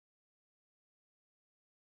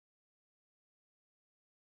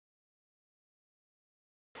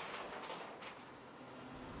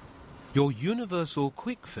Your universal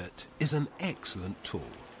quick fit is an excellent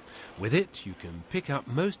tool. With it, you can pick up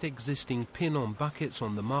most existing pin-on buckets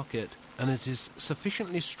on the market, and it is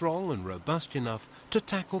sufficiently strong and robust enough to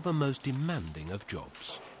tackle the most demanding of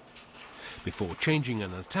jobs. Before changing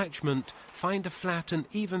an attachment, find a flat and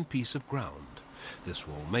even piece of ground. This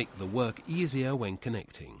will make the work easier when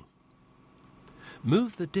connecting.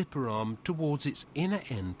 Move the dipper arm towards its inner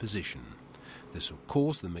end position. This will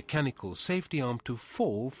cause the mechanical safety arm to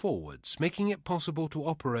fall forwards, making it possible to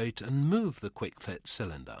operate and move the quick fit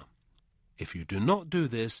cylinder. If you do not do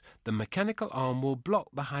this, the mechanical arm will block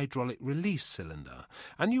the hydraulic release cylinder,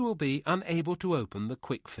 and you will be unable to open the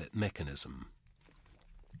quick fit mechanism.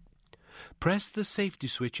 Press the safety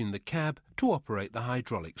switch in the cab to operate the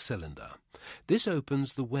hydraulic cylinder. This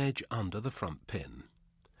opens the wedge under the front pin.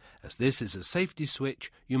 As this is a safety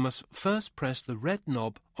switch, you must first press the red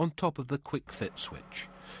knob on top of the quick fit switch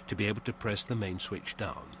to be able to press the main switch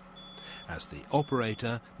down. As the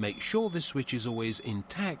operator, make sure this switch is always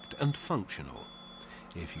intact and functional.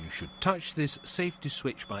 If you should touch this safety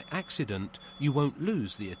switch by accident, you won't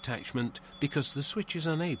lose the attachment because the switch is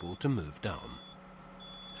unable to move down.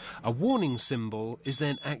 A warning symbol is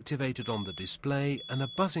then activated on the display, and a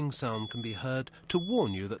buzzing sound can be heard to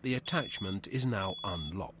warn you that the attachment is now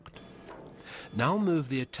unlocked. Now move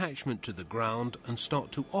the attachment to the ground and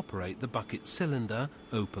start to operate the bucket cylinder,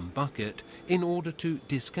 open bucket, in order to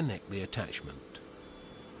disconnect the attachment.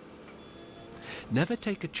 Never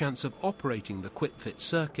take a chance of operating the quick fit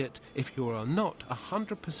circuit if you are not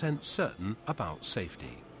 100% certain about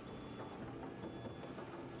safety.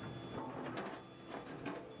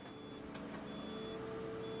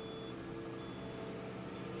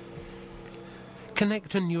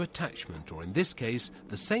 Connect a new attachment, or in this case,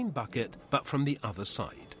 the same bucket but from the other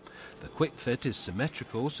side. The quick fit is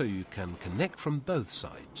symmetrical, so you can connect from both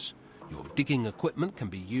sides. Your digging equipment can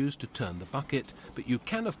be used to turn the bucket, but you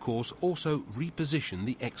can of course also reposition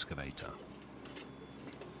the excavator.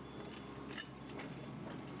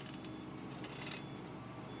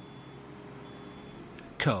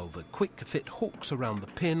 Curl the quick fit hooks around the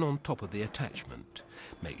pin on top of the attachment.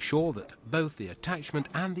 Make sure that both the attachment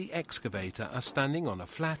and the excavator are standing on a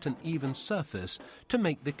flat and even surface to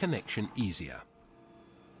make the connection easier.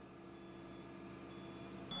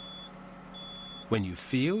 When you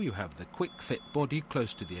feel you have the quick fit body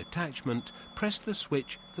close to the attachment, press the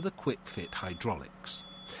switch for the quick fit hydraulics.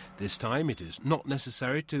 This time it is not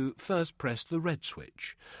necessary to first press the red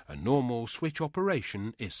switch. A normal switch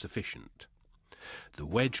operation is sufficient. The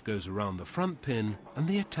wedge goes around the front pin and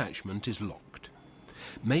the attachment is locked.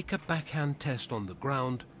 Make a backhand test on the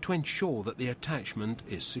ground to ensure that the attachment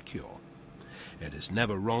is secure. It is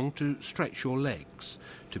never wrong to stretch your legs.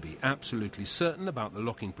 To be absolutely certain about the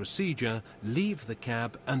locking procedure, leave the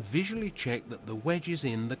cab and visually check that the wedge is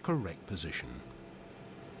in the correct position.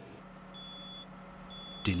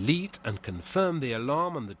 Delete and confirm the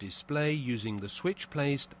alarm on the display using the switch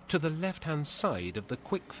placed to the left-hand side of the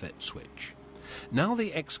quick fit switch. Now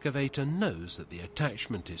the excavator knows that the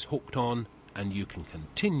attachment is hooked on, and you can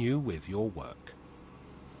continue with your work.